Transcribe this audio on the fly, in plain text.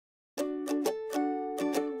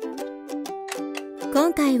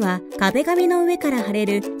今回は壁紙の上から貼れ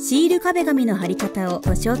るシール壁紙の貼り方を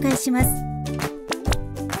ご紹介します。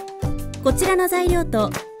こちらの材料と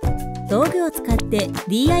道具を使って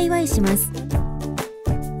DIY します。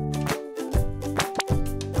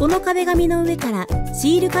この壁紙の上から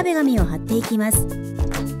シール壁紙を貼っていきます。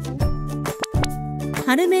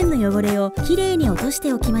貼る面の汚れをきれいに落とし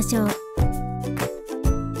ておきましょう。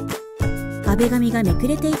壁紙がめく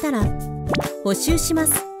れていたら補修しま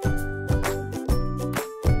す。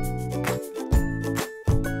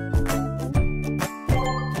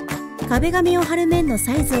壁紙を貼る面の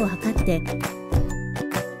サイズを測って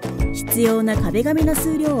必要な壁紙の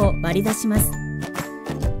数量を割り出します。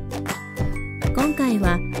今回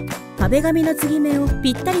は壁紙の継ぎ目を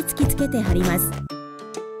ぴったり突きつけて貼ります。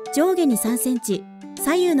上下に3センチ、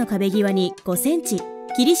左右の壁際に5センチ、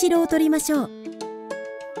切り代を取りましょう。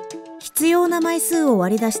必要な枚数を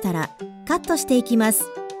割り出したらカットしていきます。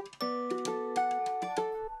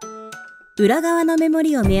裏側の目盛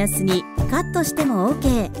りを目安にカットしても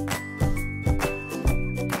OK。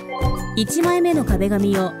1枚目の壁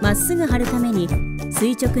紙をまっすぐ貼るために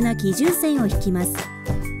垂直な基準線を引きます。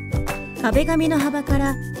壁紙の幅か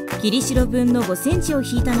ら切り代分の5センチを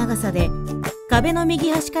引いた長さで壁の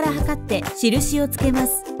右端から測って印をつけま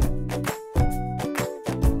す。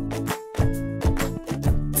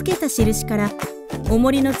つけた印から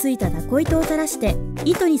重りのついたタコ糸を垂らして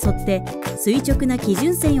糸に沿って垂直な基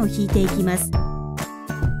準線を引いていきます。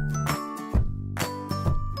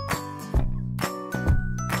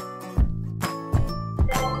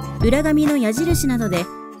裏紙の矢印などで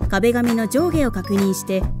壁紙の上下を確認し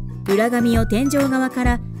て裏紙を天井側か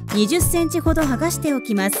ら20センチほど剥がしてお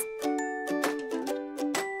きます。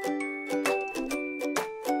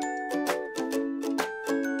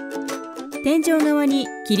天井側に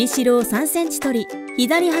切り代を3センチ取り、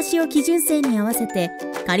左端を基準線に合わせて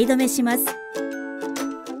仮止めします。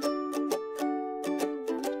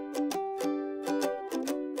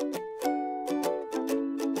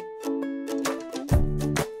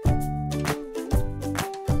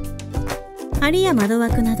梁や窓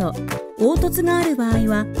枠など凹凸がある場合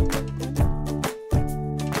は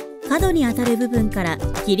角に当たる部分から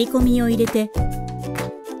切り込みを入れて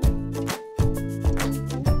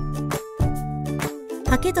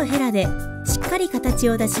ハケとヘラでしっかり形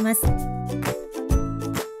を出します。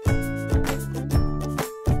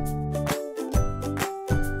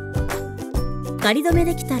仮止め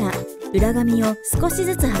できたら裏紙を少し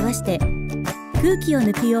ずつ剥がして空気を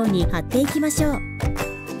抜くように貼っていきましょう。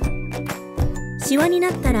シワにな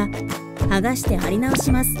ったら剥がして貼り直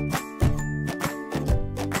します。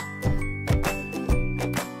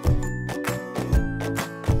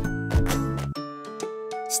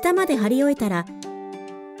下まで貼り終えたら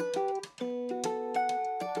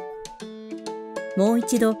もう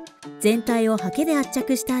一度全体をハケで圧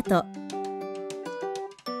着した後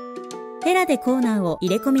ヘラでコーナーを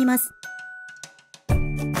入れ込みます。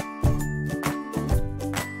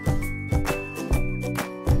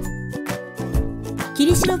切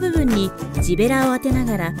り代部分に地べらを当てな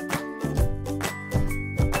がらカ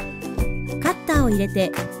ッターを入れ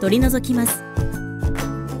て取り除きます。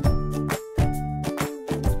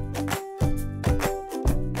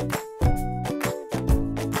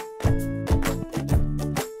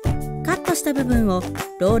カットした部分を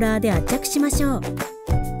ローラーで圧着しましょう。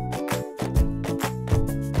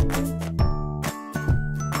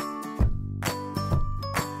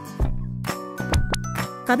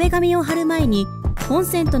壁紙を貼る前にコン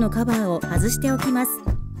セントのカバーを外しておきます。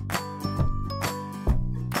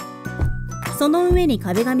その上に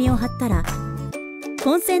壁紙を貼ったら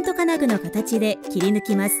コンセント金具の形で切り抜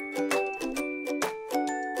きます。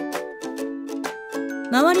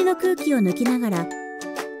周りの空気を抜きながら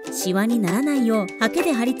シワにならないようハケ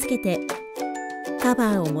で貼り付けてカ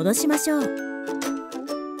バーを戻しましょう。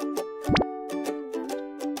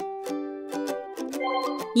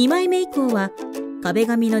2枚目以降は壁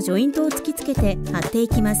紙のジョイントを突きつけて貼ってい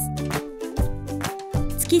きます。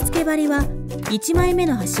突きつけ針は1枚目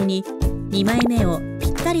の端に2枚目をぴ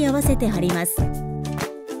ったり合わせて貼ります。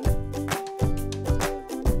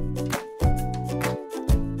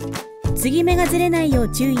継ぎ目がずれないよ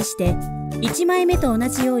う注意して1枚目と同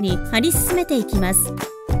じように貼り進めていきます。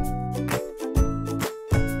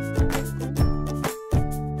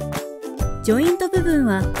ジョイント部分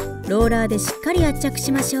はローラーでしっかり圧着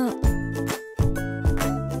しましょう。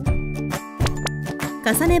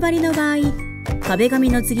重ね針の場合、壁紙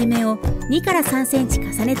の継ぎ目を2から3センチ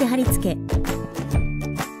重ねて貼り付け、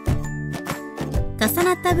重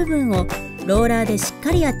なった部分をローラーでしっ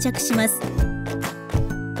かり圧着します。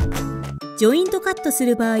ジョイントカットす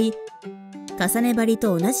る場合、重ね針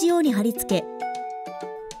と同じように貼り付け、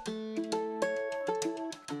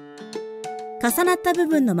重なった部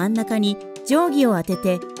分の真ん中に定規を当て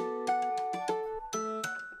て、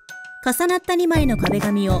重なった2枚の壁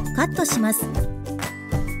紙をカットします。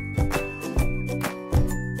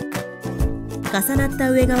重なっ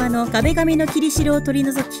た上側の壁紙の切り代を取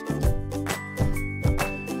り除き、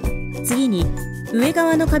次に上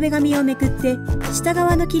側の壁紙をめくって下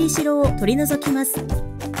側の切り代を取り除きます。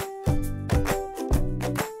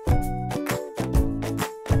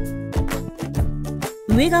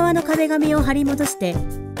上側の壁紙を貼り戻して、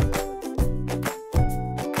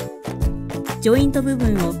ジョイント部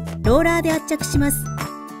分をローラーで圧着します。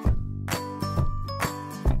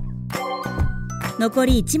残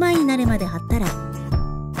り1枚になるまで貼ったら、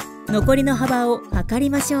残りの幅を測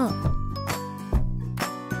りましょう。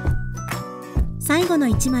最後の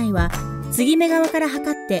1枚は継ぎ目側から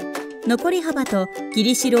測って、残り幅と切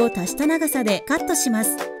り代を足した長さでカットしま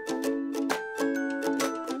す。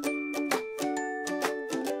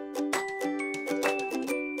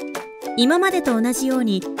今までと同じよう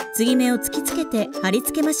に継ぎ目を突きつけて貼り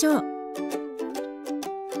付けましょう。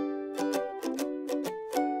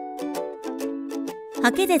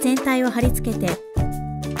ハケで全体を貼り付けて、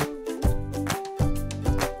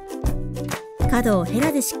角をヘ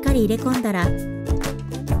ラでしっかり入れ込んだら、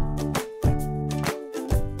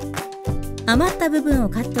余った部分を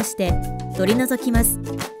カットして取り除きます。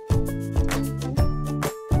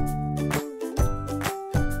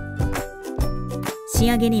仕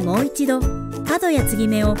上げにもう一度角や継ぎ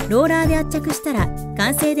目をローラーで圧着したら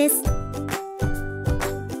完成です。